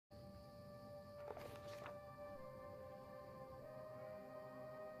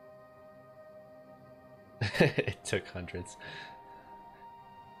It took hundreds.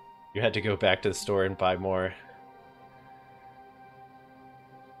 You had to go back to the store and buy more.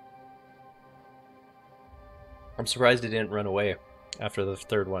 I'm surprised it didn't run away after the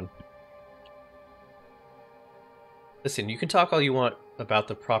third one. Listen, you can talk all you want about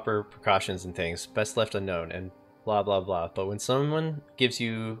the proper precautions and things, best left unknown, and blah blah blah, but when someone gives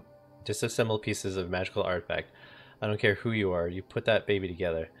you disassembled pieces of magical artifact, I don't care who you are, you put that baby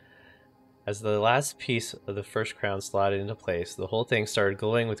together. As the last piece of the first crown slotted into place, the whole thing started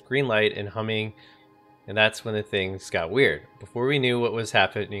glowing with green light and humming, and that's when the things got weird. Before we knew what was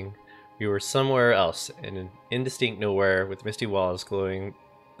happening, we were somewhere else, in an indistinct nowhere with misty walls glowing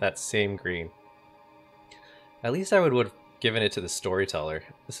that same green. At least I would have given it to the storyteller.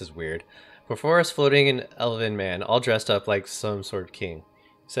 This is weird. Before us floating an elven man, all dressed up like some sort of king.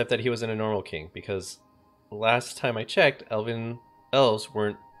 Except that he wasn't a normal king, because last time I checked, elves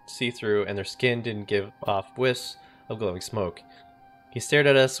weren't see-through and their skin didn't give off whiffs of glowing smoke. He stared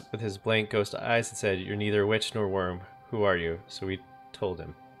at us with his blank ghost eyes and said, "You're neither witch nor worm. Who are you?" So we told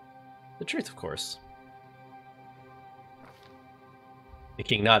him. The truth, of course. The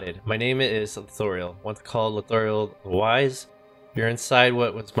king nodded. "My name is Lothoriel, once called Lothoriel the Wise. You're inside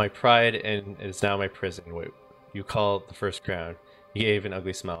what was my pride and is now my prison, what you call the First Crown." He gave an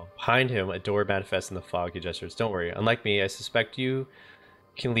ugly smile. Behind him, a door manifests in the fog. He gestures. "Don't worry. Unlike me, I suspect you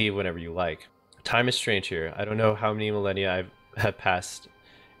can leave whenever you like. Time is strange here. I don't know how many millennia have passed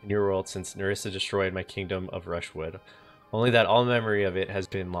in your world since Nerissa destroyed my kingdom of Rushwood. Only that all memory of it has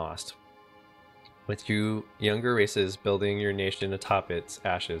been lost. With you younger races building your nation atop its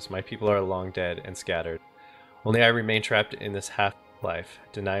ashes, my people are long dead and scattered. Only I remain trapped in this half-life,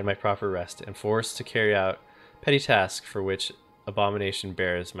 denied my proper rest, and forced to carry out petty tasks for which abomination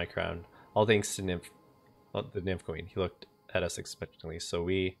bears my crown. All thanks to the Nymph Queen." He looked at us expectantly, so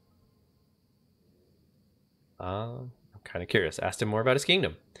we... I'm kind of curious. Asked him more about his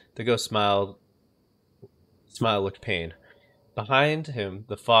kingdom. The ghost smiled. Smile looked pain. Behind him,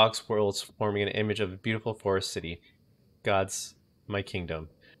 the fog swirls, forming an image of a beautiful forest city. God's my kingdom.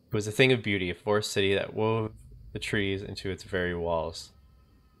 It was a thing of beauty, a forest city that wove the trees into its very walls.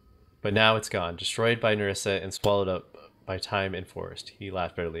 But now it's gone, destroyed by Nerissa and swallowed up by time and forest. He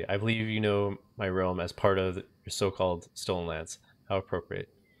laughed bitterly. "I believe you know my realm as part of your so-called stolen lands. How appropriate.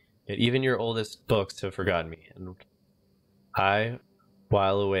 Yet even your oldest books have forgotten me, and I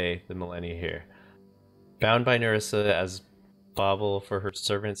while away the millennia here, bound by Nerissa as bauble for her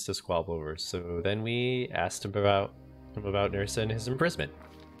servants to squabble over." So then we asked him about Nerissa and his imprisonment.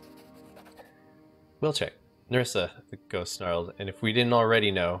 "We'll check." "Nerissa," the ghost snarled, "and if we didn't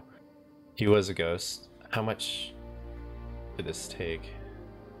already know he was a ghost, how much did this take?"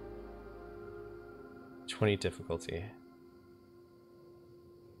 20 difficulty.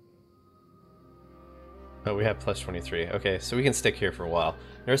 Oh, we have plus 23. Okay, so we can stick here for a while.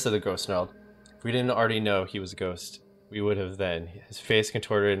 Nerissa the ghost snarled. "If we didn't already know he was a ghost, we would have then." His face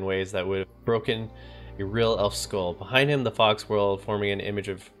contorted in ways that would have broken a real elf skull. Behind him, the fog swirled, forming an image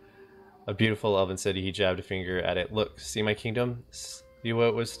of a beautiful elven city. He jabbed a finger at it. "Look, see my kingdom? See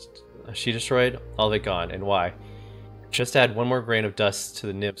what was she destroyed? All of it gone. And why? Just add one more grain of dust to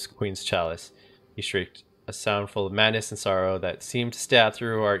the Nymph Queen's chalice," he shrieked, a sound full of madness and sorrow that seemed to stab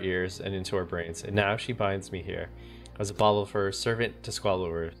through our ears and into our brains. "And now she binds me here as a bauble for her servant to squabble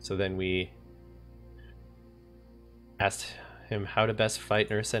over." So then we asked him how to best fight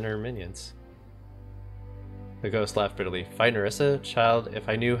Nerissa and her minions. The ghost laughed bitterly. "Fight Nerissa? Child, if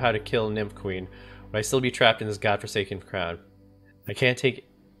I knew how to kill Nymph Queen, would I still be trapped in this godforsaken crown? I can't take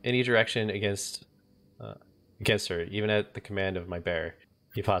any direction against her, even at the command of my bearer."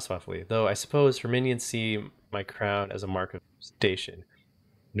 He paused thoughtfully. "Though I suppose her minions see my crown as a mark of station.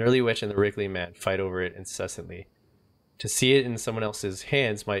 An early witch and the wriggly man fight over it incessantly. To see it in someone else's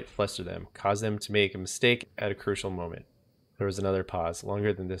hands might fluster them, cause them to make a mistake at a crucial moment." There was another pause,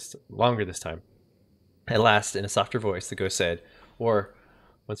 longer this time. At last, in a softer voice, the ghost said, "Or,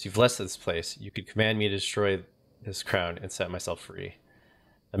 once you've left this place, you could command me to destroy this crown and set myself free."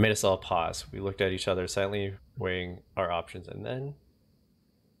 That made us all pause. We looked at each other, silently weighing our options, and then...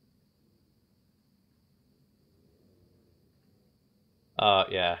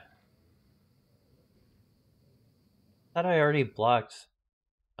 yeah. Thought I already blocked...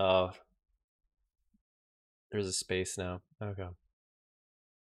 Oh, there's a space now. Okay.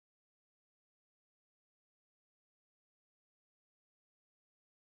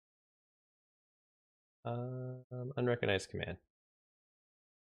 Unrecognized command.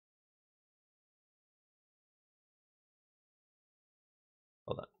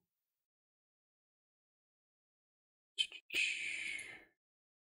 Hold on.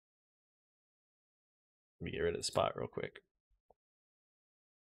 Let me get rid of the spot real quick.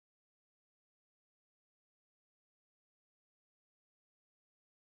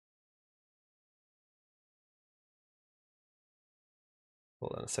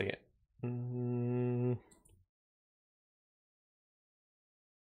 Hold on a second.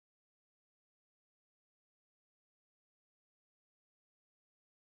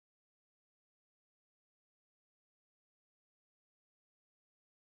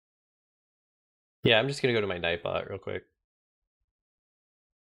 Yeah, I'm just gonna go to my Nightbot real quick.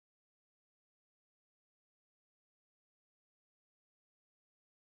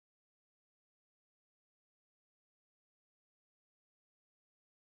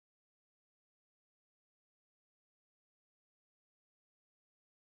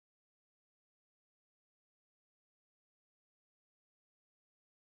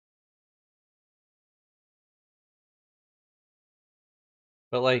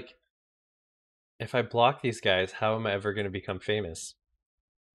 But like, if I block these guys, how am I ever gonna become famous?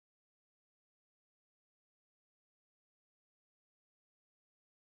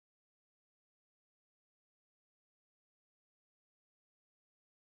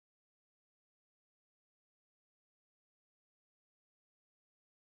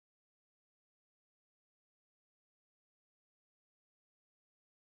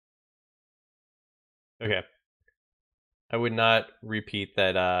 Okay. I would not repeat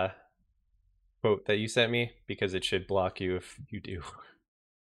that quote that you sent me because it should block you if you do.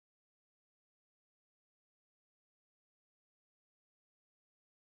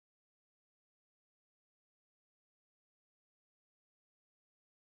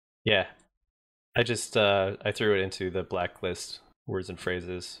 Yeah. I threw it into the blacklist words and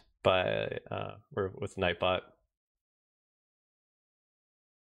phrases by or with Nightbot.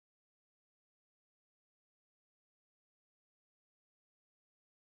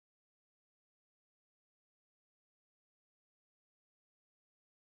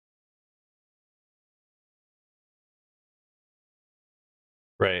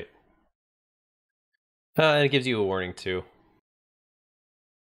 Right. And it gives you a warning too.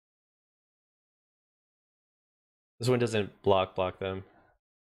 This one doesn't block them.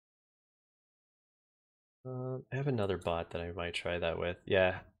 I have another bot that I might try that with.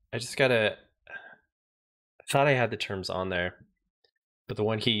 Yeah, I just gotta. I thought I had the terms on there, but the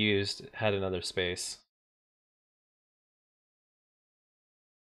one he used had another space.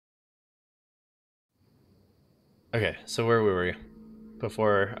 Okay, so where were we?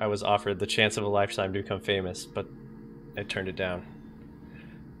 Before I was offered the chance of a lifetime to become famous, but I turned it down.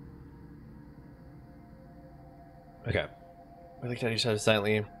 Okay. We looked at each other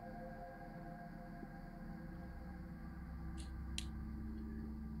silently.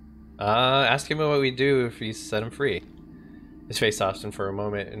 Ask him what we'd do if we set him free. His face softened for a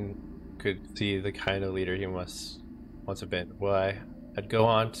moment and could see the kind of leader he must once have been. Well, I'd go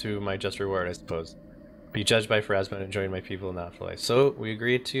on to my just reward, I suppose. Be judged by Pharasma and join my people in the afterlife. So we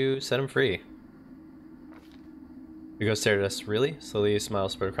agreed to set him free. The ghost stared at us. Really? Slowly a smile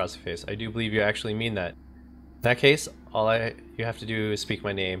spread across his face. I do believe you actually mean that. In that case, you have to do is speak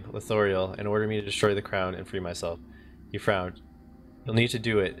my name, Lithoriel, and order me to destroy the crown and free myself. He frowned. You'll need to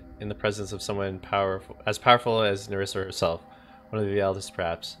do it in the presence of someone powerful as Nerissa herself, one of the eldest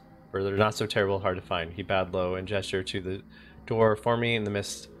perhaps, or they're not so terrible hard to find. He bowed low and gestured to the door for me in the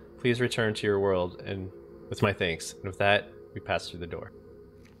mist. Please return to your world, and with my thanks. And with that, we passed through the door.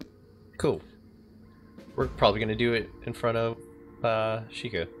 Cool. We're probably gonna do it in front of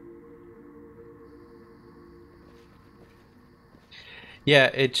Sheikah. Yeah,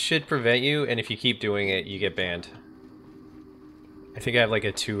 it should prevent you, and if you keep doing it, you get banned. I think I have like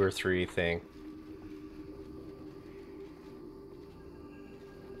a 2 or 3 thing.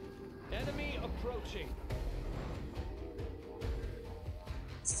 Enemy approaching.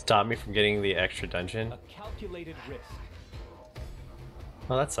 Stop me from getting the extra dungeon. A calculated risk.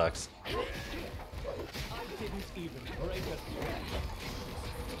 Oh, that sucks. I didn't even break a sweat.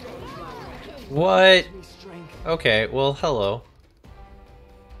 What? Okay, well, hello.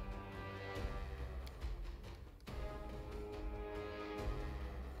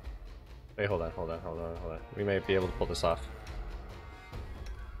 Wait, hold on. We might be able to pull this off.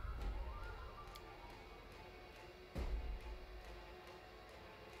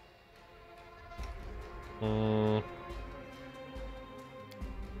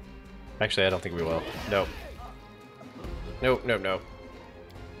 Actually, I don't think we will. Nope. Nope.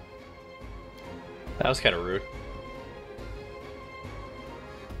 That was kind of rude.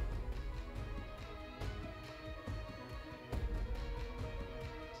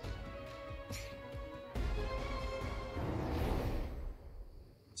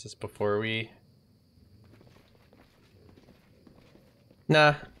 Is this before we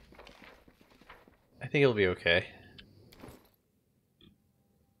Nah, I think it'll be okay.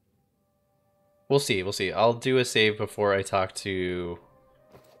 We'll see, we'll see. I'll do a save before I talk to...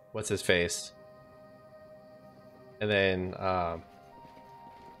 what's his face? And then,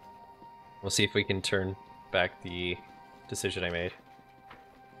 we'll see if we can turn back the decision I made.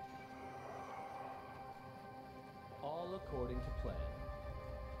 All according to plan.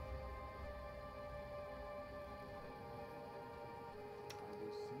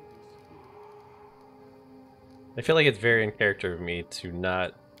 I feel like it's very in character of me to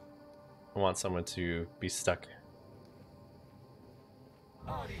not want someone to be stuck.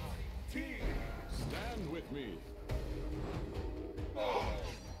 Stand with me.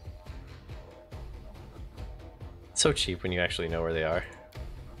 It's so cheap when you actually know where they are.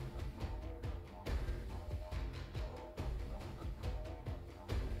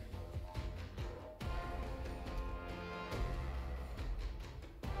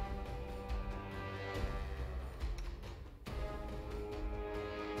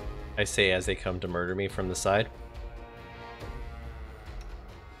 I say as they come to murder me from the side.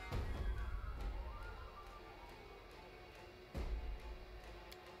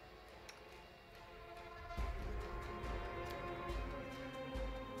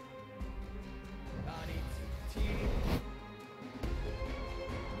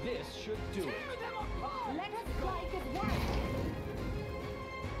 This should do it. Let us strike at once.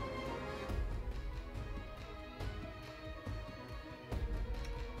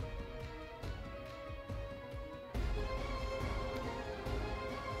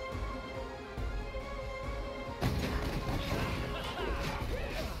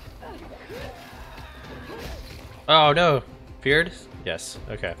 Oh no! Feared? Yes,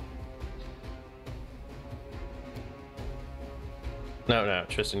 okay. No, no,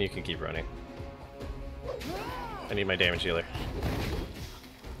 Tristan, you can keep running. I need my damage healer.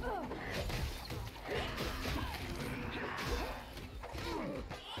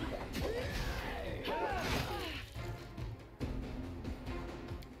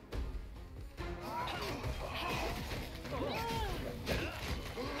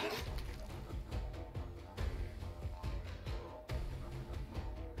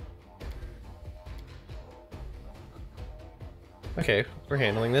 Okay, we're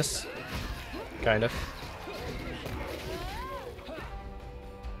handling this. Kind of.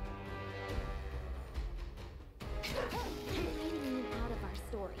 Leading out of our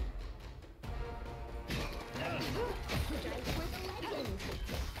story.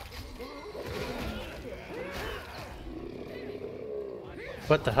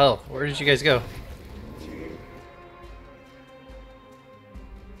 What the hell? Where did you guys go?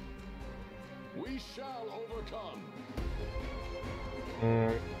 We shall overcome.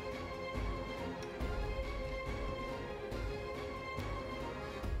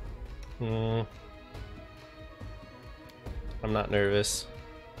 I'm not nervous.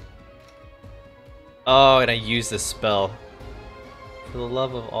 Oh, and I used this spell. For the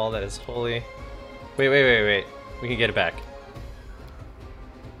love of all that is holy. Wait, wait, wait, wait. We can get it back.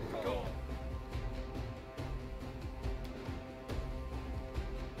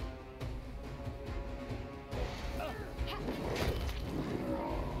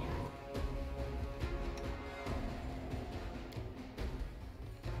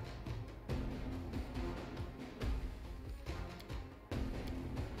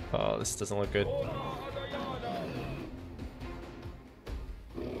 Oh, this doesn't look good.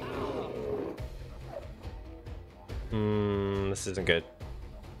 This isn't good.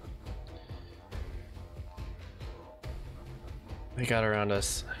 They got around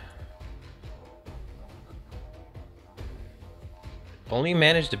us. Only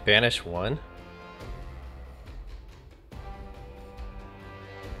managed to banish one?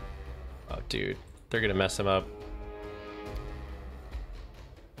 Oh, dude. They're gonna mess him up.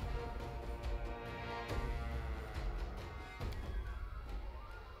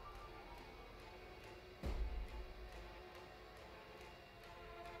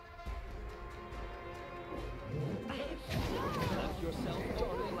 Yourself,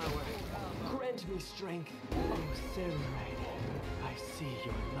 dark flower. Grant me strength. Oh, Samurai, I see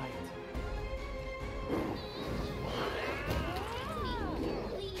your light.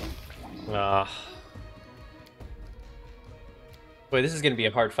 Ah. Boy, this is gonna be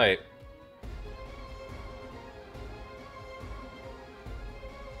a hard fight.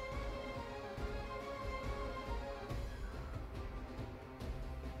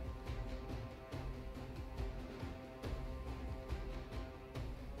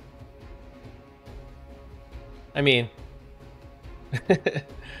 I mean...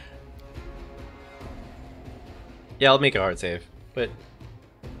 yeah, I'll make a hard save, but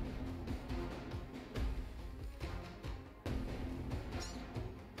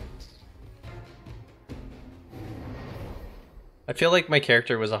I feel like my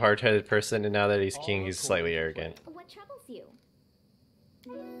character was a hard-headed person, and now that he's king, he's slightly arrogant. What troubles you?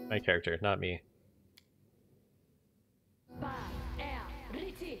 My character, not me.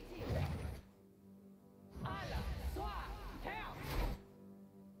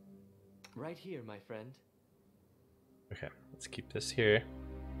 Right here, my friend. Okay, let's keep this here.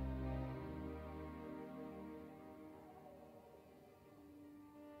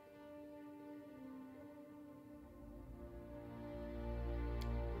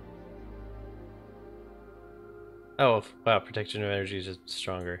 Oh, wow, protection of energy is just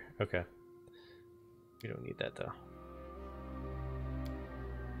stronger. Okay. We don't need that, though.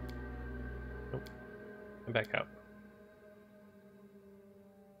 Nope. And back out.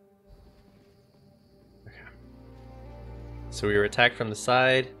 Okay. So we were attacked from the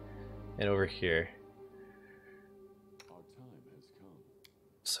side and over here. Our time has come.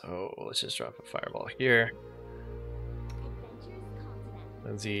 So let's just drop a fireball here. Adventures continent.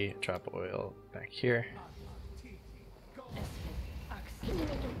 Lindsay, drop oil back here. Can you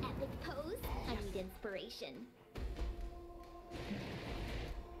make an epic pose? I need inspiration.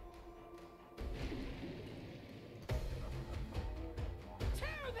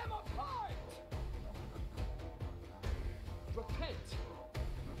 Tear them apart! Repent!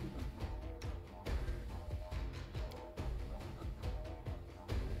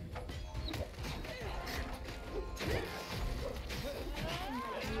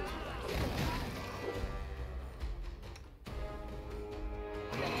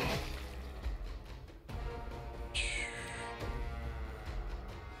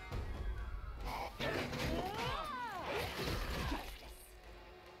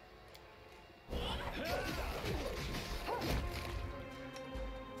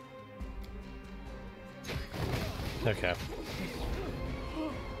 Okay.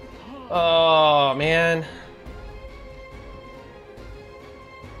 Oh, man.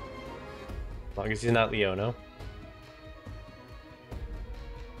 As long as he's not Leono.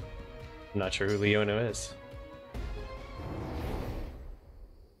 I'm not sure who Leono is.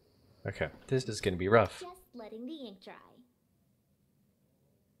 Okay, this is gonna be rough. Just letting the ink dry.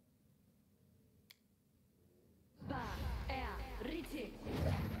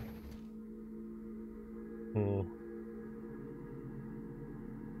 Hmm.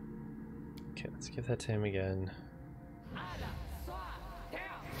 Okay, let's give that to him again.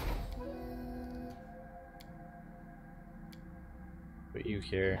 Put you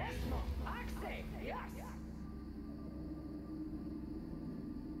here.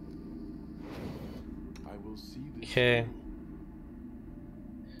 I will see this. Okay.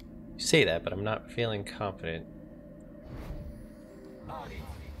 You say that, but I'm not feeling confident.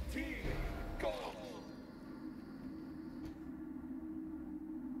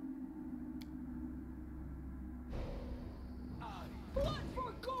 Blood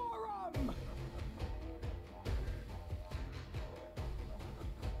for Gorum!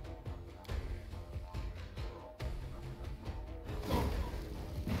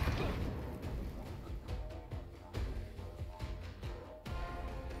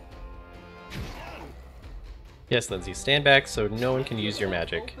 Yes, Lindsay, stand back so no one can use your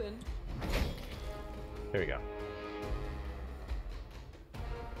magic. Open. There we go.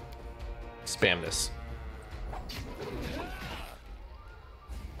 Spam this.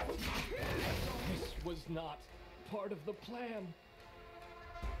 This was not part of the plan.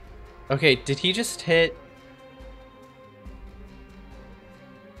 Okay, did he just hit?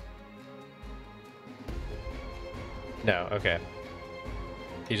 No, okay.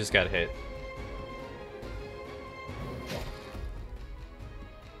 He just got hit.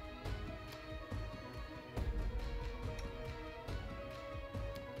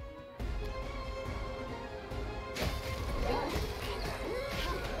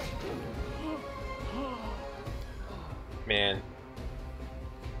 Man.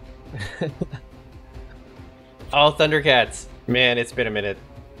 Oh, Thundercats. Man, it's been a minute.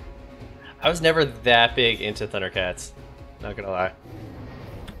 I was never that big into Thundercats. Not gonna lie.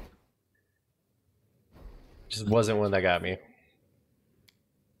 Just wasn't one that got me.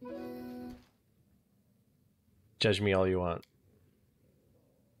 Judge me all you want.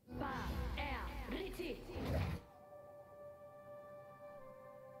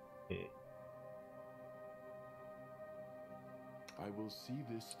 I will see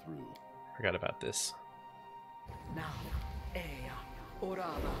this through. Forgot about this. Now, Eya,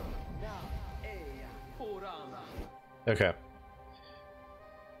 Orama. Now, Eya, Orama. Okay.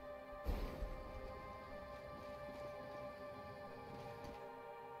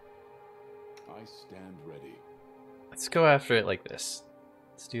 I stand ready. Let's go after it like this.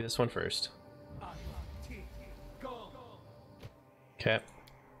 Let's do this one first. Okay.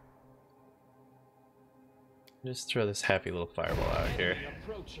 Just throw this happy little fireball out here.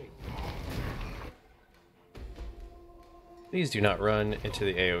 Approaching. Please do not run into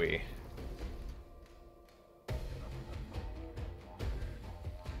the AoE.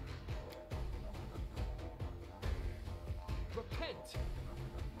 Repent.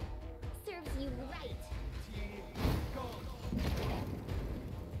 Serves you right.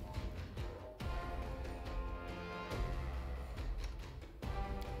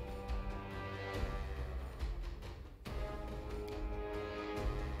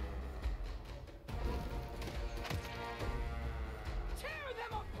 Tear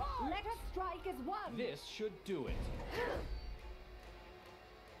them apart. Let us strike as one. This should do it.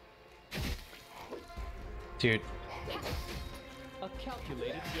 Dude, A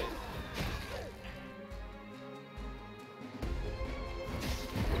calculated risk.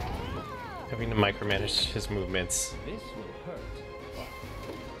 having to micromanage his movements. This will hurt.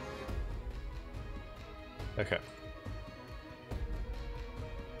 Okay.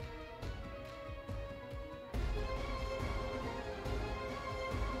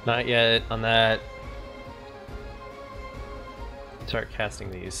 Not yet on that. Start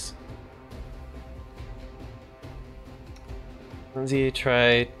casting these. Lindsay,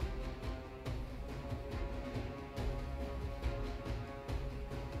 try.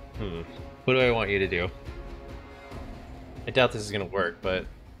 What do I want you to do? I doubt this is gonna work, but.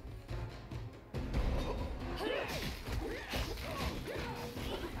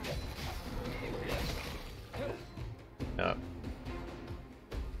 No.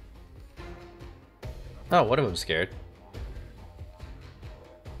 Oh, one of them's scared.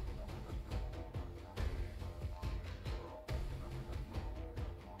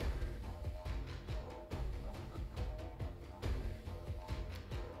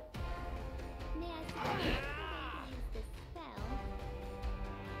 May I suggest use this spell?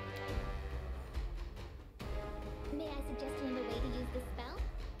 May I suggest another way to use this spell?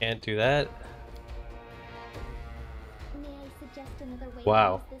 Can't do that. May I suggest another way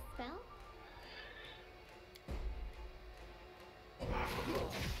Wow. to use this spell?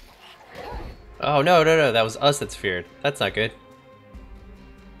 Oh, no, no, no, that was us that's feared. That's not good.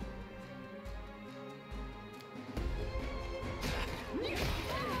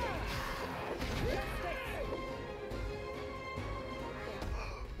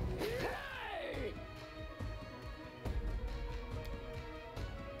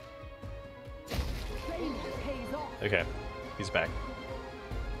 Okay, he's back.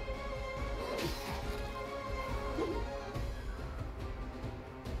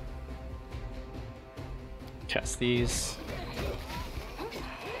 Cast these.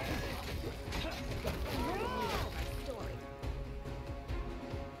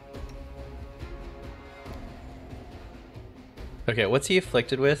 Okay, what's he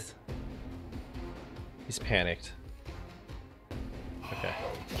afflicted with? He's panicked. Okay.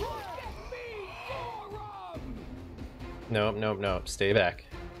 Nope, nope, nope. Stay back.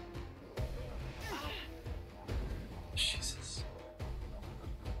 Jesus.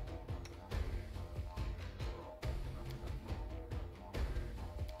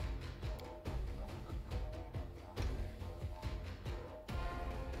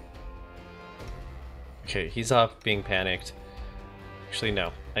 Okay, he's off being panicked. Actually,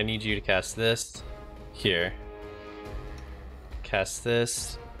 no. I need you to cast this here. Cast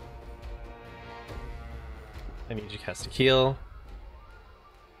this. I need you to cast a heal.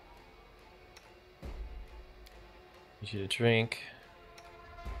 I need you to drink.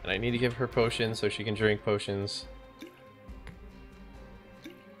 And I need to give her potions so she can drink potions.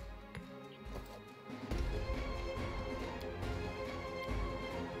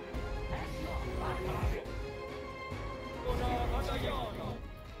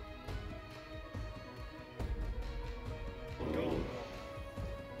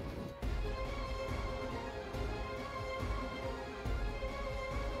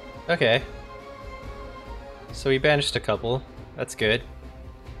 Okay. So we banished a couple. That's good.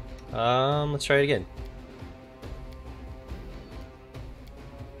 Let's try it again.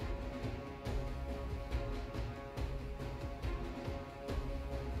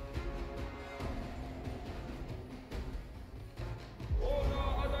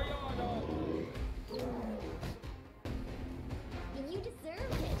 And you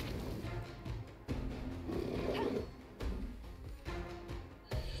deserve it.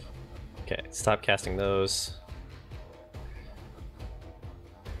 Okay, stop casting those.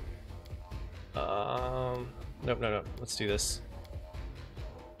 Nope, no, no. Let's do this.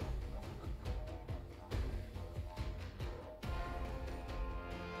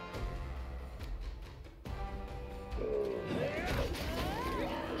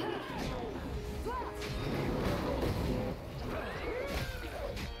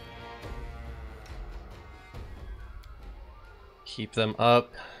 Keep them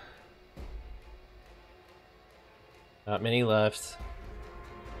up. Not many left.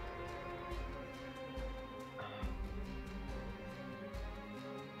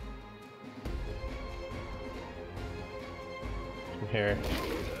 From here.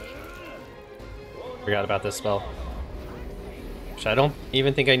 Forgot about this spell. Which I don't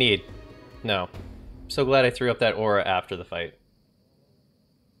even think I need. No. I'm so glad I threw up that aura after the fight.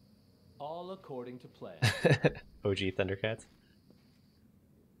 All according to plan. OG Thundercats.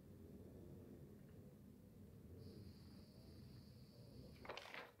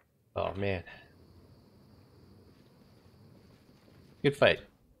 Oh man. Good fight.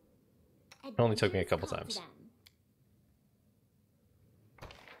 It only took me a couple times.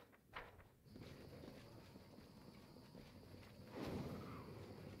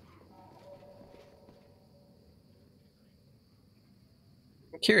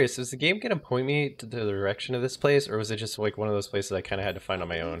 I'm curious, is the game gonna point me to the direction of this place, or was it just like one of those places I kind of had to find on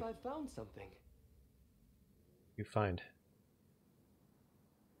my own? I found something. You find.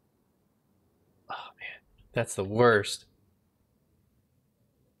 Oh man, that's the worst.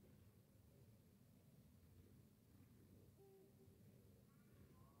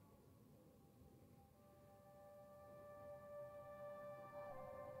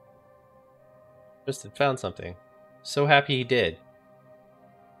 Tristan found something. So happy he did.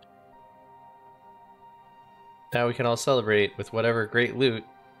 Now we can all celebrate with whatever great loot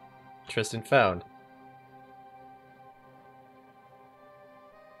Tristan found.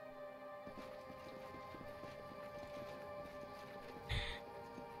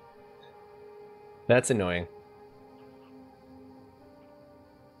 That's annoying.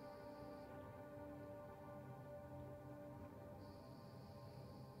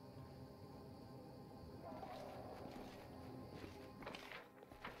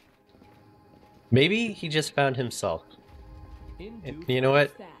 Maybe he just found himself. And you know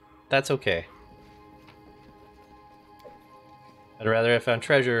what? That's okay. I'd rather have found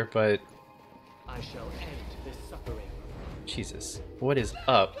treasure, but... I shall end this suffering. Jesus. What is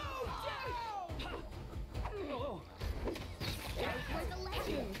up?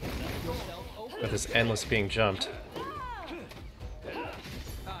 With this endless being jumped.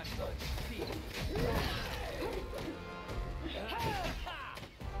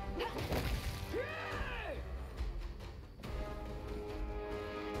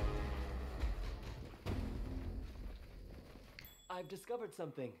 I've discovered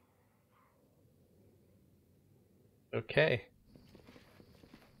something. Okay.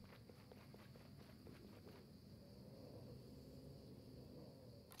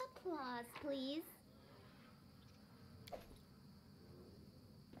 Applause, please.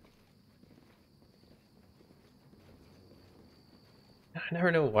 I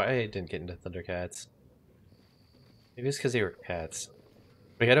never know why I didn't get into Thundercats. Maybe it's because they were cats.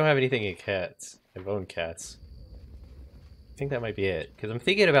 Like, I don't have anything in cats. I've owned cats. I think that might be it. Because I'm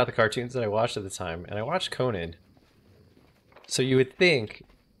thinking about the cartoons that I watched at the time, and I watched Conan. So you would think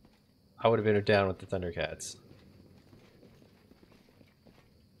I would have been down with the Thundercats.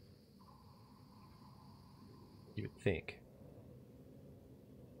 You would think.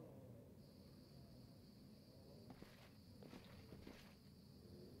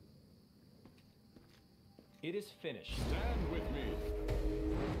 It is finished. Stand with me.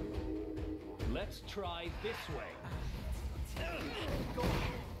 Let's try this way.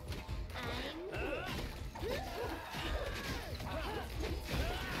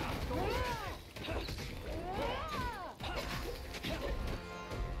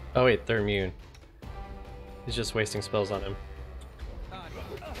 Oh wait, they're immune. He's just wasting spells on him.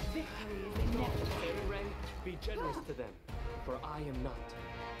 Be generous to them, for I am not.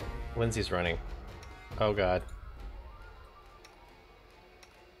 Lindsay's running. Oh god.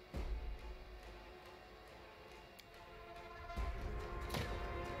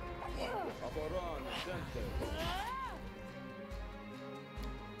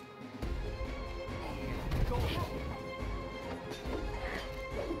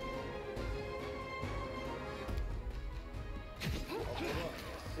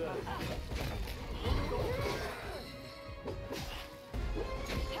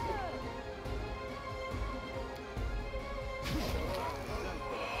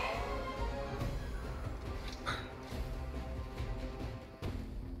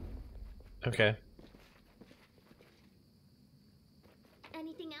 Okay.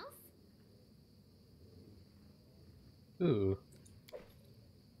 Anything else? Ooh.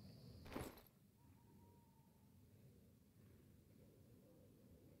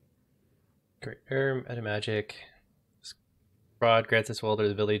 Great Air Meta Magic. Rod grants its wielder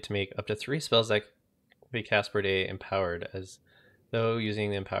the ability to make up to 3 spells that be cast per day empowered as though using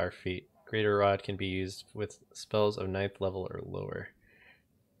the Empower feat. Greater Rod can be used with spells of 9th level or lower.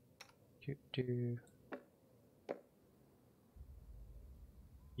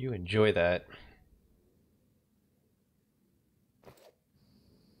 You enjoy that.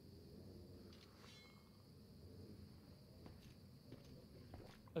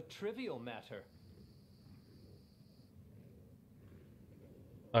 A trivial matter.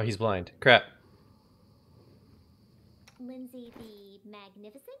 Oh, he's blind. Crap. Lindsay the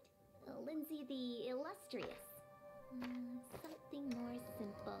Magnificent? Lindsay the Illustrious? Something more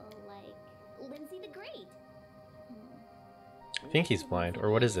simple, like Lindsay the Great. I think he's blind. Or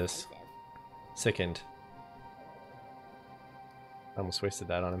what is this? Sickened. I almost wasted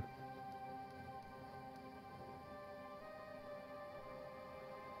that on him.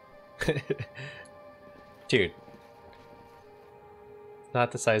 Dude. It's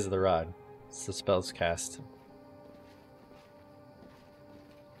not the size of the rod. It's the spells cast.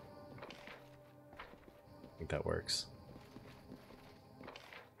 I think that works.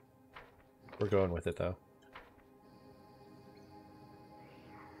 We're going with it though.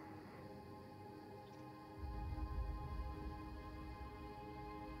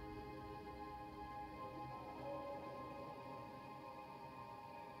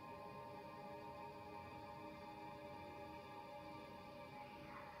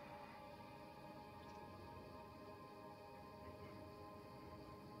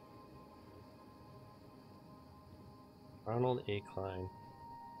 Ronald A. Klein.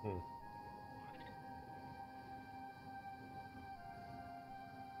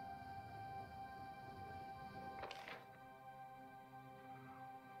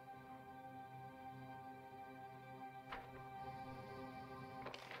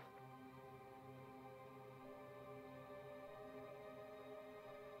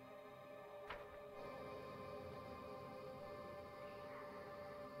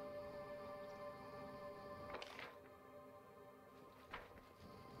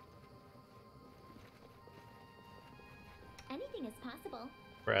 Anything is possible.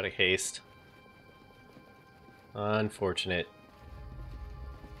 We're out of haste. Unfortunate.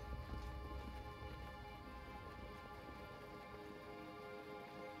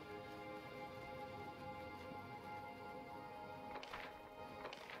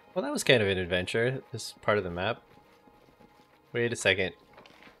 Well, that was kind of an adventure, this part of the map. Wait a second.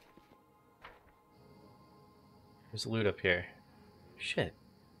 There's loot up here. Shit.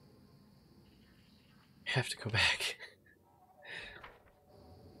 I have to go back.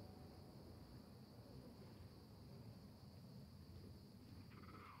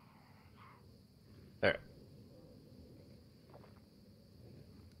 There.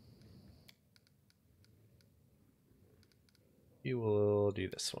 You will do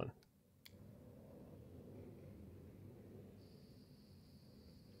this one.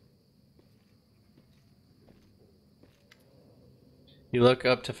 You look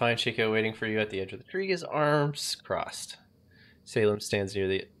up to find Chico waiting for you at the edge of the tree, his arms crossed. Salem stands near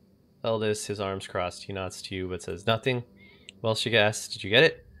the eldest, his arms crossed. He nods to you but says nothing. Well, Chico asks, did you get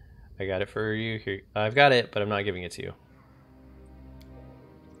it? I got it for you. Here, I've got it, but I'm not giving it to you.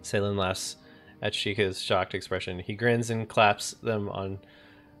 Salem laughs at Chica's shocked expression. He grins and claps them on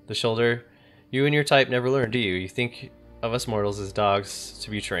the shoulder. You and your type never learn, do you? You think of us mortals as dogs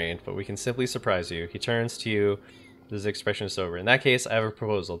to be trained, but we can simply surprise you. He turns to you. His expression is sober. In that case, I have a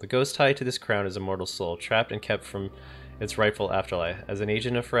proposal. The ghost tied to this crown is a mortal soul, trapped and kept from its rightful afterlife. As an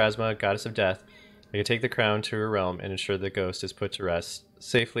agent of Pharasma, goddess of death, I can take the crown to her realm and ensure the ghost is put to rest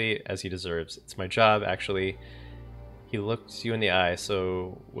safely as he deserves. It's my job, actually. He looks you in the eye,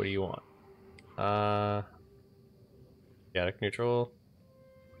 so what do you want? Chaotic neutral.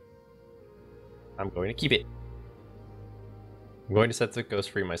 I'm going to keep it. I'm going to set the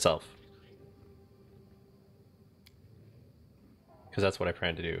ghost free myself. Because that's what I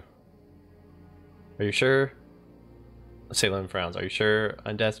plan to do. Are you sure? Salem frowns. Are you sure?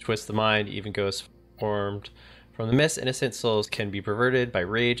 Undeath twists the mind. Even ghosts formed from the mist, innocent souls can be perverted by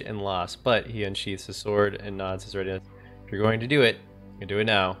rage and loss. But he unsheaths his sword and nods his readiness. If you're going to do it, you can do it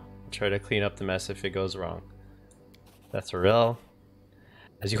now. I'll try to clean up the mess if it goes wrong. That's Aurel.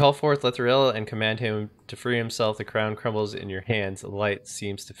 As you call forth Lethriel and command him to free himself, the crown crumbles in your hands. The light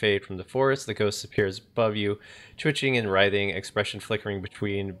seems to fade from the forest. The ghost appears above you, twitching and writhing, expression flickering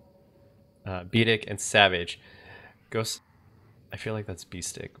between beadic and savage. Ghost... I feel like that's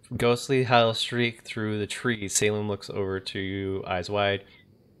beastic. Ghostly howl streak through the trees. Salem looks over to you, eyes wide.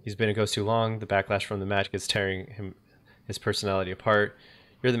 He's been a ghost too long. The backlash from the magic is tearing his personality apart.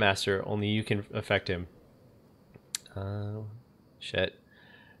 You're the master. Only you can affect him. Shit.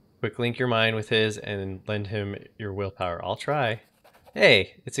 Quick link your mind with his and lend him your willpower. I'll try.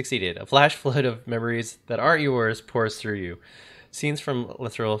 Hey, it succeeded. A flash flood of memories that aren't yours pours through you. Scenes from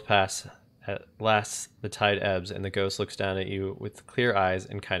literal past. At last, the tide ebbs, and the ghost looks down at you with clear eyes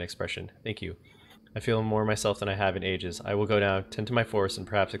and kind expression. Thank you. I feel more myself than I have in ages. I will go down, tend to my force, and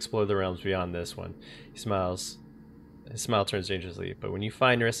perhaps explore the realms beyond this one. He smiles. His smile turns dangerously. But when you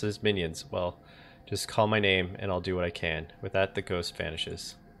find Nerissa's minions, well, just call my name, and I'll do what I can. With that, the ghost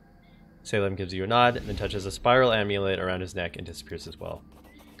vanishes. Salem gives you a nod, then touches a spiral amulet around his neck and disappears as well.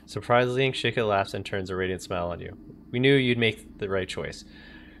 Surprisingly, Shika laughs and turns a radiant smile on you. We knew you'd make the right choice.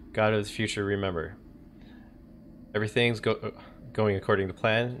 God of the future, remember. Everything's going according to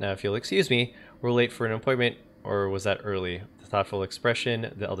plan. Now, if you'll excuse me, we're late for an appointment, or was that early? The thoughtful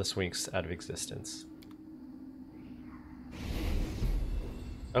expression, the eldest winks out of existence.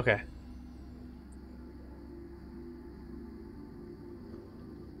 Okay.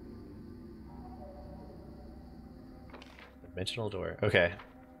 Dimensional door. Okay.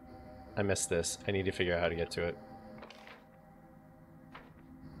 I missed this. I need to figure out how to get to it.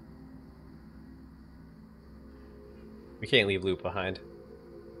 We can't leave Loop behind.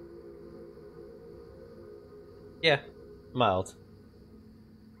 Yeah. Mild.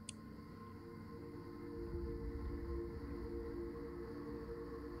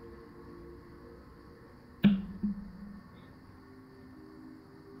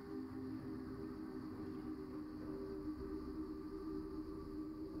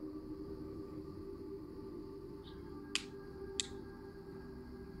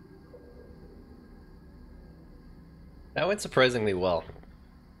 That went surprisingly well.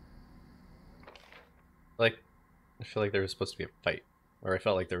 Like, I feel like there was supposed to be a fight. Or I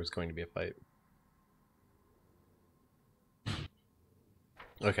felt like there was going to be a fight.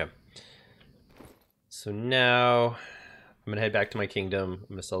 Okay. So now, I'm gonna head back to my kingdom.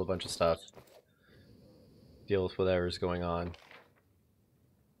 I'm gonna sell a bunch of stuff. Deal with whatever's going on.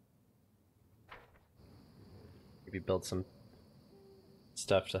 Maybe build some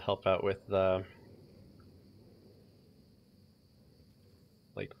stuff to help out with the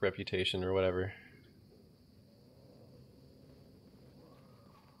like reputation or whatever.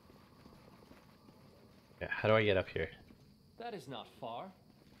 Yeah, how do I get up here? That is not far.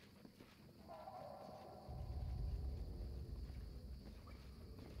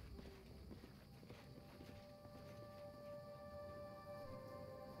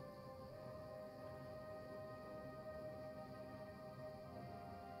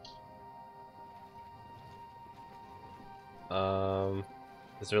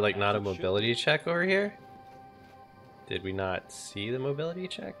 Is there like not a mobility check over here? Did we not see the mobility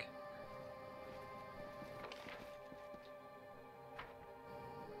check?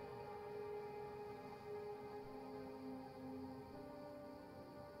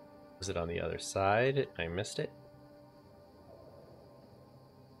 Was it on the other side? I missed it.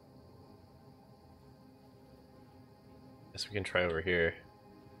 Guess we can try over here.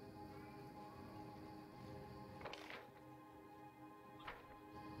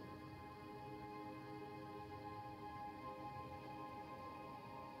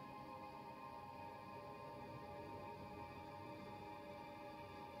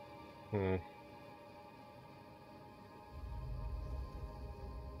 Hmm.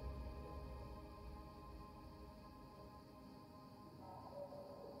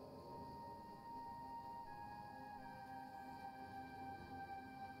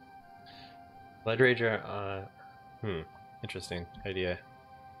 Blood Rager, interesting idea.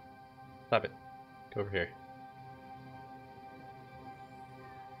 Stop it. Go over here.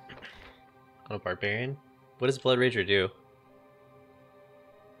 Oh, Barbarian? What does Blood Rager do?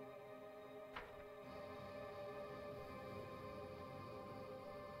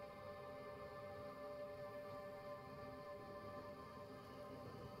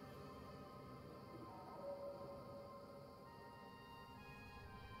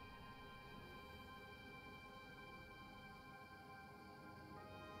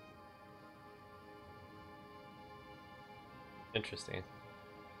 Interesting.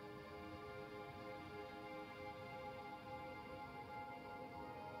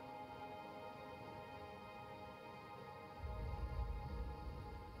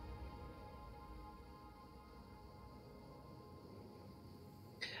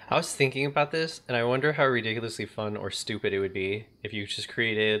 I was thinking about this, and I wonder how ridiculously fun or stupid it would be if you just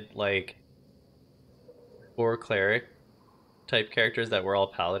created, like, 4 cleric type characters that were all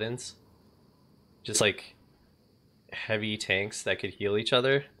paladins. Just, like, heavy tanks that could heal each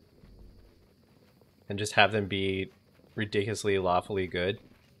other. And just have them be ridiculously lawfully good.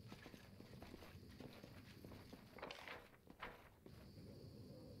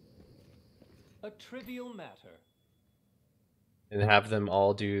 A trivial matter. and have them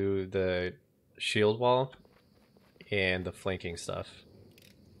all do the shield wall and the flanking stuff.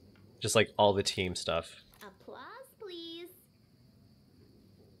 Just like all the team stuff. Applause, please.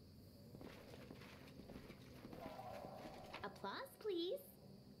 Applause, please.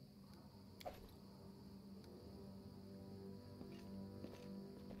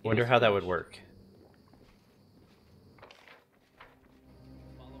 Wonder how that would work.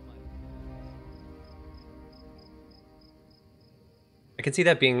 I can see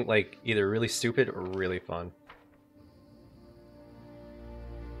that being like either really stupid or really fun.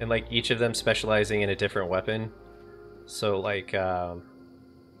 And like each of them specializing in a different weapon. So like they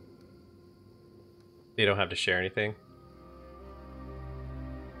don't have to share anything.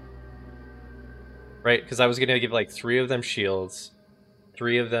 Right? Because I was gonna give like 3 of them shields,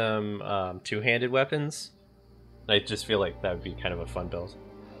 3 of them two-handed weapons. I just feel like that would be kind of a fun build.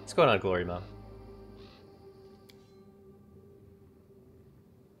 What's going on, Glory Mom?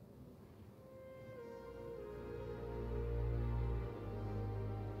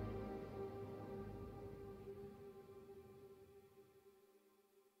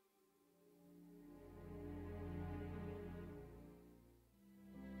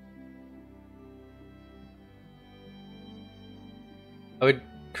 I would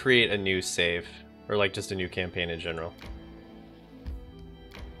create a new save, or like just a new campaign in general.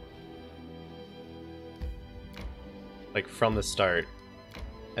 Like from the start.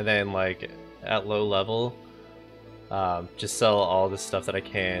 And then like at low level, just sell all the stuff that I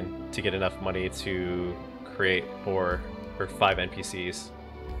can to get enough money to create 4 or 5 NPCs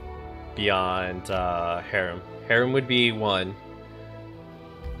beyond Harem. Harem would be 1,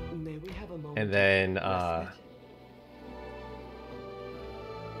 May we have a moment? and then Respite?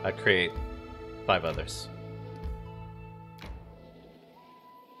 I'd create 5 others.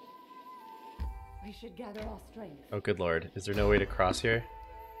 We should gather our strength. Oh good lord, is there no way to cross here?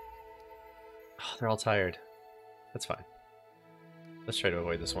 Oh, they're all tired. That's fine. Let's try to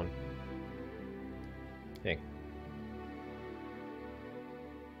avoid this one. Dang.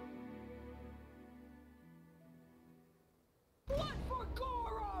 Blood for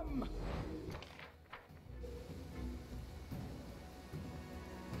Gorum!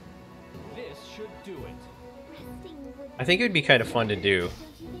 This should do it. Resting would I think it would be kind of fun to do.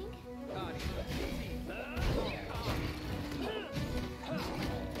 don't you think?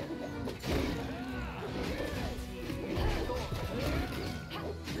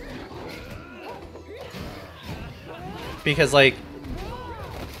 Because, like,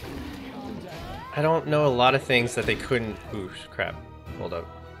 I don't know a lot of things that they couldn't... Ooh, crap. Hold up.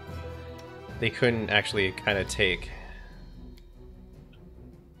 They couldn't actually kind of take.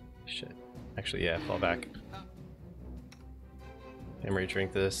 Shit. Actually, yeah, fall back. Emery,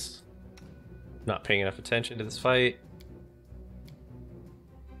 drink this. Not paying enough attention to this fight.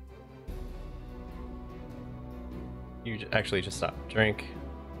 You actually just stop. Drink.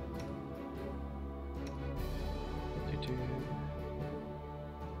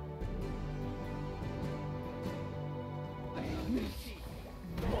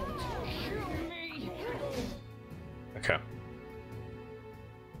 Okay.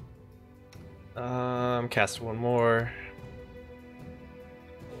 Cast 1 more.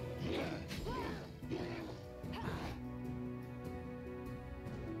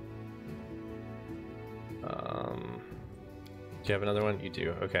 Do you have another one? You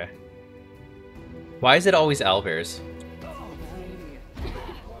do, okay. Why is it always owlbears?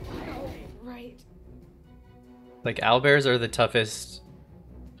 Right. Like, owlbears are the toughest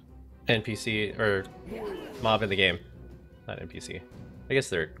NPC, or mob in the game. Not NPC. I guess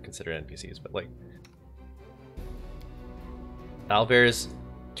they're considered NPCs, but like... owlbears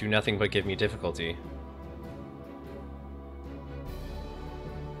do nothing but give me difficulty.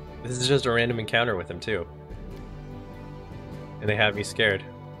 This is just a random encounter with them, too. And they have me scared.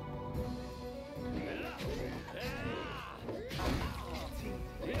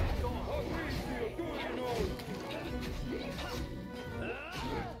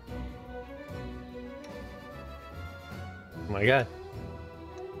 Oh my god.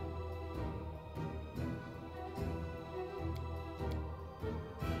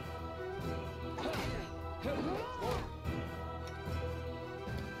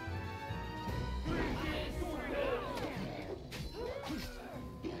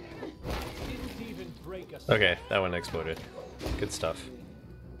 Okay, that one exploded. Good stuff.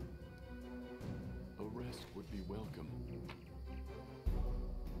 A rest would be welcome.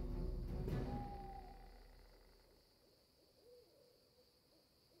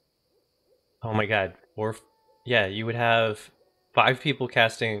 Oh my god. Or yeah, you would have 5 people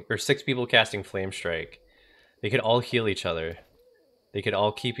casting, or 6 people casting Flame Strike. They could all heal each other. They could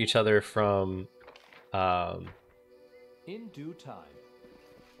all keep each other from, In due time.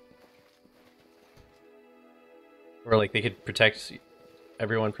 or like they could protect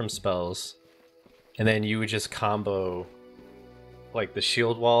everyone from spells, and then you would just combo like the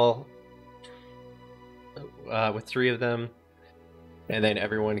shield wall with 3 of them, and then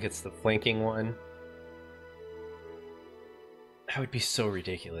everyone gets the flanking one. That would be so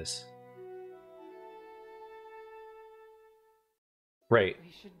ridiculous. Right.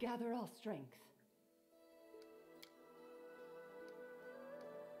 We should gather all strength.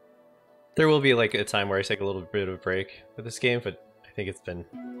 There will be like a time where I take a little bit of a break with this game, but I think it's been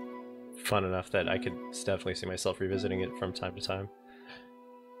fun enough that I could definitely see myself revisiting it from time to time.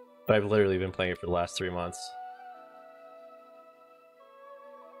 But I've literally been playing it for the last 3 months.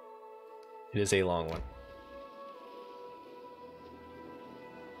 It is a long one.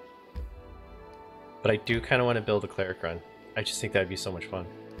 But I do kind of want to build a cleric run. I just think that'd be so much fun.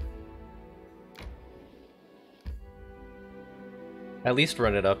 At least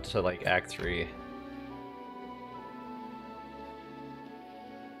run it up to like Act 3.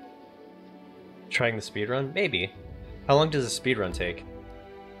 Trying the speedrun? Maybe. How long does a speedrun take?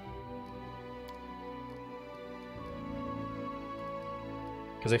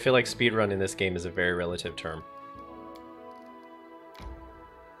 Because I feel like speedrun in this game is a very relative term.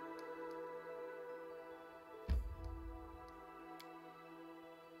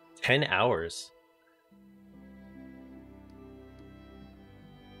 "10 hours?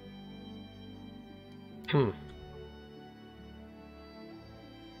 Hmm.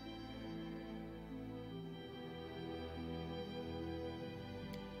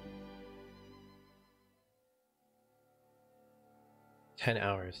 "10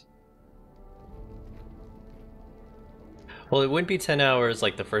 hours. Well, it wouldn't be 10 hours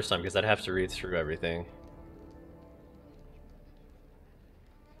like the first time because I'd have to read through everything.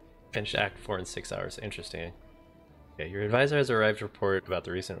 Finished Act 4 in 6 hours. Interesting. Okay, your advisor has arrived to report about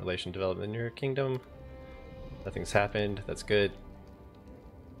the recent relation development in your kingdom. Nothing's happened. That's good.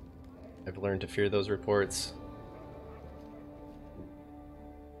 I've learned to fear those reports.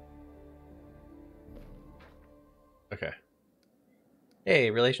 Okay.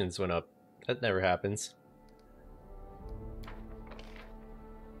 Hey, relations went up. That never happens.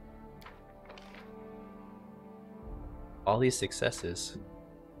 All these successes.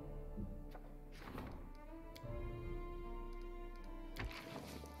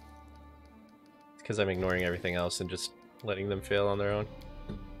 It's because I'm ignoring everything else and just letting them fail on their own.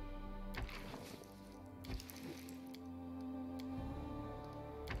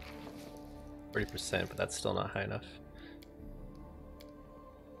 %, but that's still not high enough.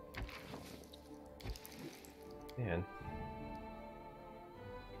 Man.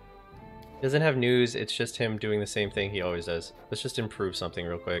 He doesn't have news, it's just him doing the same thing he always does. Let's just improve something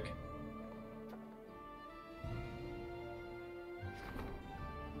real quick.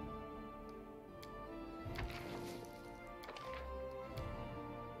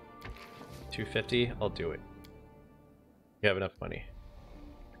 $250, I'll do it. You have enough money.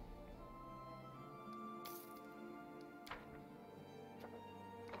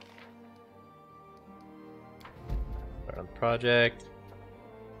 Start on the project.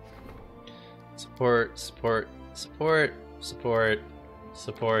 Support, support, support, support,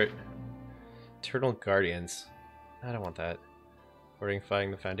 support. Eternal Guardians. I don't want that.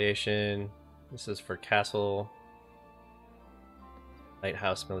 Fortifying the foundation. This is for castle.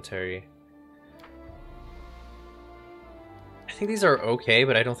 Lighthouse military. I think these are okay,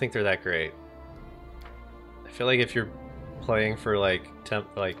 but I don't think they're that great. I feel like if you're playing for like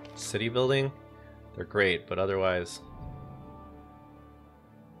city building, they're great, but otherwise.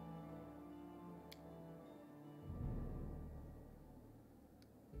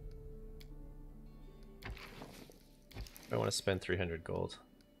 I want to spend 300 gold.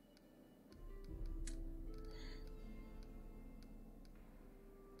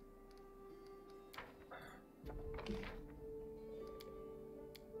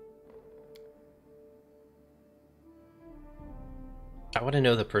 I want to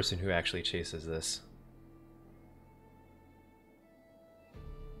know the person who actually chases this.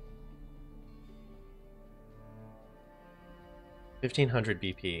 $1,500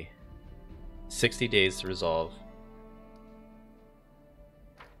 BP. 60 days to resolve.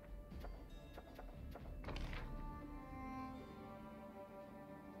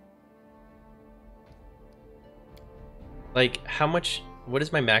 Like, how much... What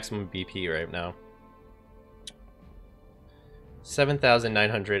is my maximum BP right now?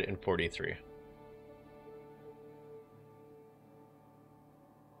 7,943.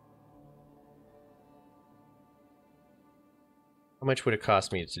 How much would it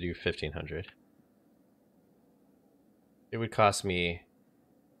cost me to do 1500? It would cost me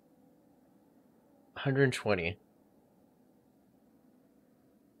 120.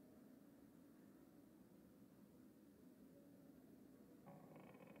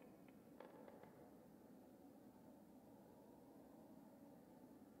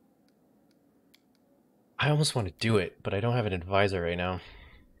 I almost want to do it, but I don't have an advisor right now.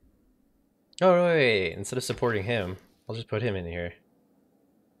 Oh, no, wait. Instead of supporting him, I'll just put him in here.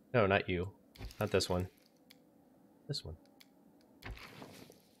 No, not you. Not this one. This one.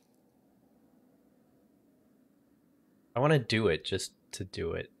 I want to do it just to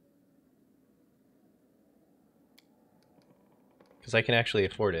do it. Because I can actually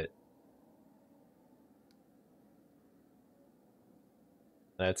afford it.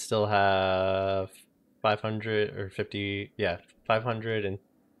 And I'd still have 500 or 50, yeah,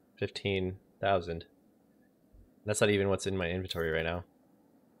 515,000. That's not even what's in my inventory right now.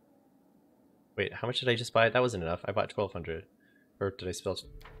 Wait, how much did I just buy? That wasn't enough. I bought 1,200. Or did I spell?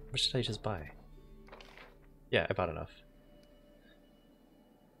 How much did I just buy? Yeah, I bought enough.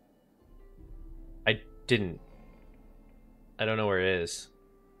 I didn't. I don't know where it is.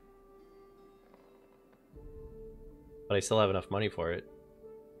 But I still have enough money for it.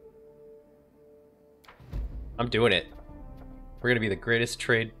 I'm doing it. We're gonna be the greatest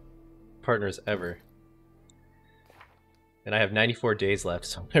trade partners ever. And I have 94 days left,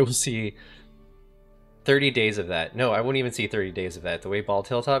 so I will see 30 days of that. No, I won't even see 30 days of that. The way Ball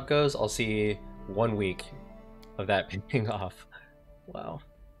Tailtop goes, I'll see 1 week of that paying off. Wow.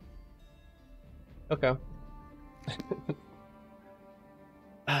 Okay.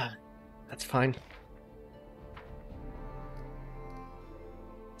 That's fine.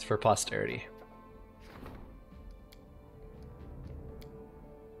 It's for posterity.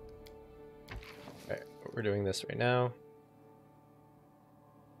 Alright, we're doing this right now.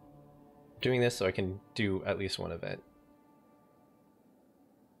 Doing this so I can do at least one event.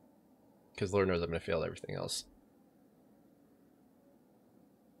 Because Lord knows I'm going to fail everything else.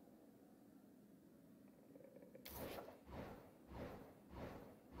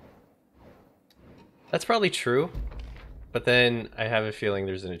 That's probably true, but then I have a feeling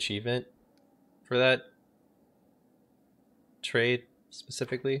there's an achievement for that trade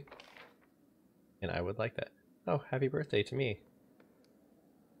specifically, and I would like that. Oh, happy birthday to me.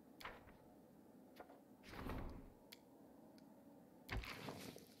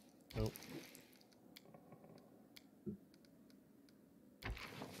 Nope.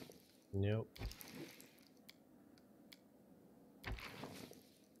 Nope.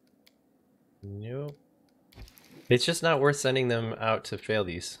 Nope. It's just not worth sending them out to fail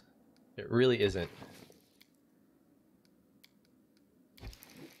these. It really isn't.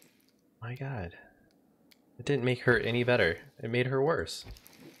 My god. It didn't make her any better. It made her worse.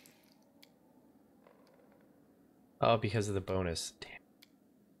 Oh, because of the bonus. Damn.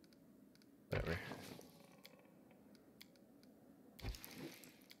 Whatever.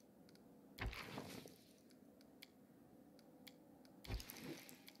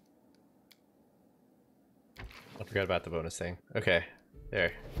 I forgot about the bonus thing. Okay,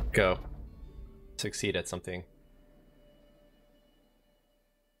 there. Go. Succeed at something.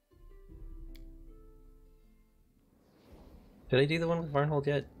 Did I do the one with Varnhold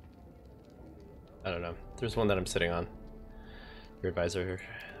yet? I don't know. There's one that I'm sitting on. Your advisor.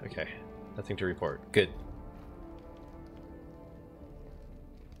 Okay. Nothing to report. Good.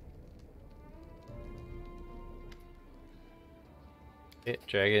 Okay,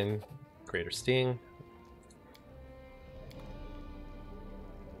 Dragon. Greater Sting.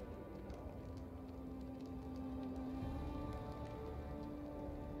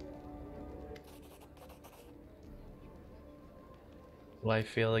 Will I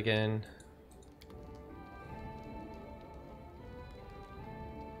fail again?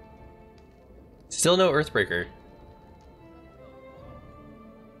 Still no Earthbreaker.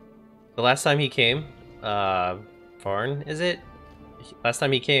 The last time he came, Varn, is it? Last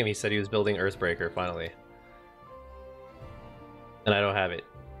time he came, he said he was building Earthbreaker, finally. And I don't have it.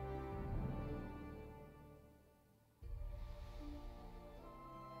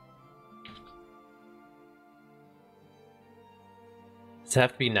 Does it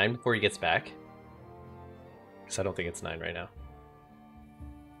have to be 9 before he gets back? Because I don't think it's 9 right now.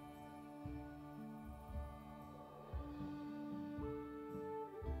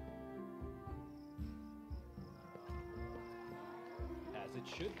 As it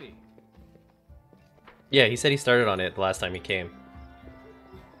should be. Yeah, he said he started on it the last time he came.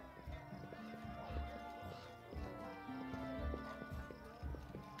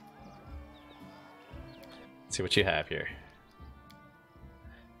 Let's see what you have here.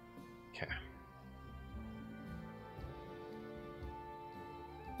 Okay.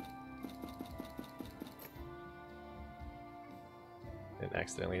 Didn't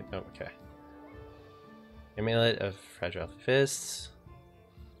accidentally. Oh, okay. Amulet of Fragile Fists.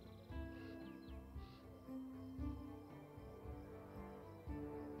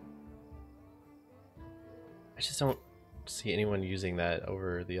 I just don't see anyone using that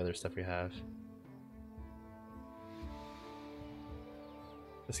over the other stuff we have.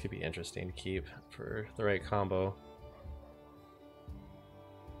 This could be interesting to keep for the right combo.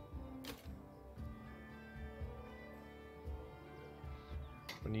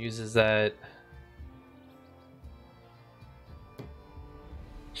 When he uses that,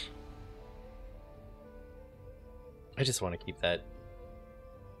 I just want to keep that.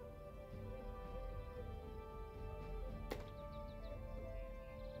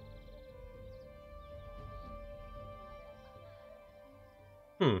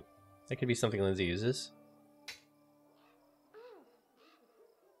 That could be something Lindsay uses.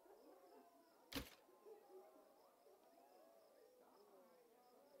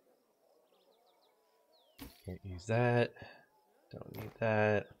 Can't use that. Don't need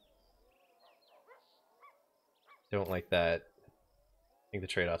that. Don't like that. I think the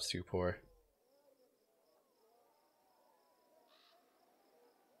trade-off's too poor.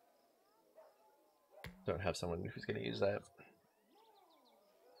 Don't have someone who's going to use that.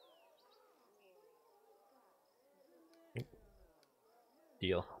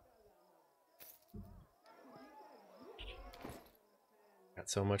 Deal. Got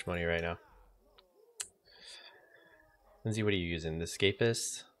so much money right now. Lindsay, what are you using? The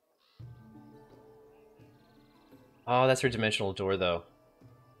Escapist? Oh, that's her dimensional door, though.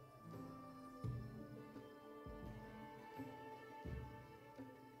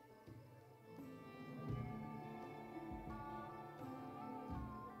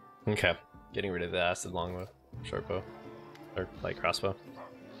 Okay. Getting rid of the acid longbow, short bow, or light crossbow.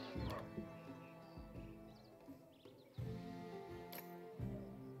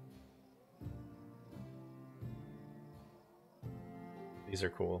 These are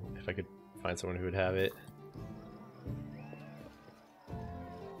cool. If I could find someone who would have it.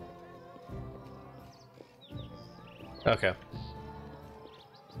 Okay.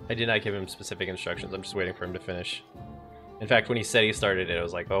 I did not give him specific instructions. I'm just waiting for him to finish. In fact, when he said he started it, I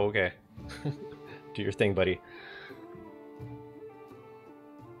was like, oh, okay. Do your thing, buddy.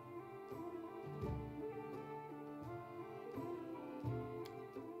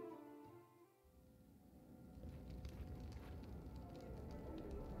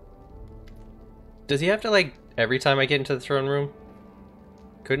 Does he have to, like, every time I get into the throne room?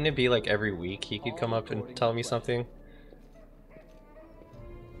 Couldn't it be, like, every week he could come up and tell me something?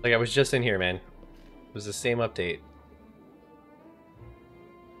 Like, I was just in here, man. It was the same update.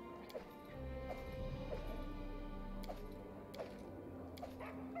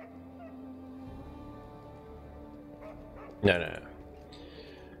 No.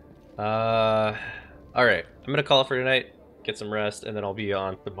 Alright. I'm gonna call it for tonight, get some rest, and then I'll be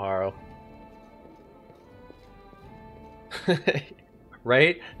on tomorrow.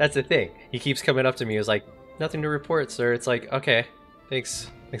 Right? That's the thing. He keeps coming up to me. He's like, nothing to report, sir. It's like, okay, thanks.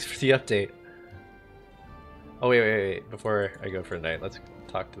 Thanks for the update. Oh, wait. Before I go for the night, let's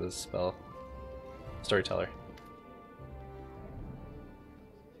talk to this spell. Storyteller.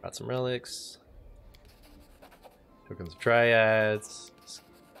 Got some relics. Tokens of Dryads.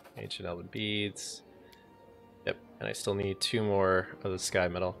 Ancient Elven Beads. Yep, and I still need 2 more of the Sky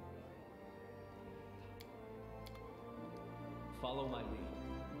Metal. Follow my lead.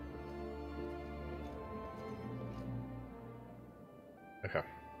 Okay.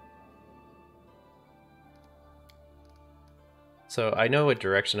 So I know what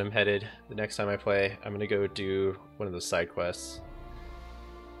direction I'm headed. The next time I play, I'm gonna go do one of those side quests.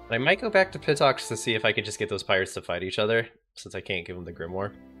 And I might go back to Pitox to see if I could just get those pirates to fight each other, since I can't give them the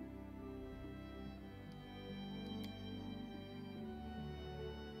Grimoire.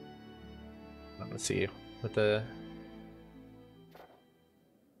 Let's see what the...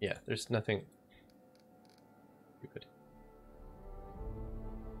 Yeah, there's nothing... Good.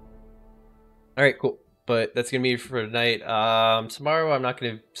 Alright, cool. But that's gonna be for tonight. Tomorrow I'm not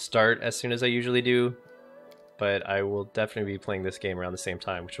gonna start as soon as I usually do, but I will definitely be playing this game around the same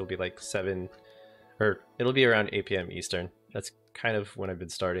time, which will be like 7, or it'll be around 8 p.m. Eastern. That's kind of when I've been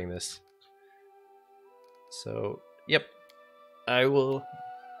starting this. So, yep. I will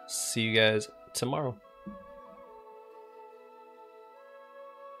see you guys tomorrow.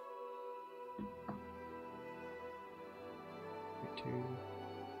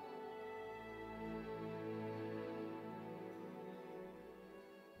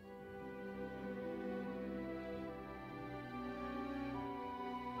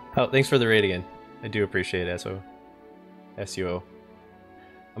 Oh, thanks for the raid again. I do appreciate it, SO. SUO.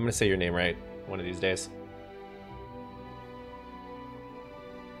 I'm gonna say your name right one of these days.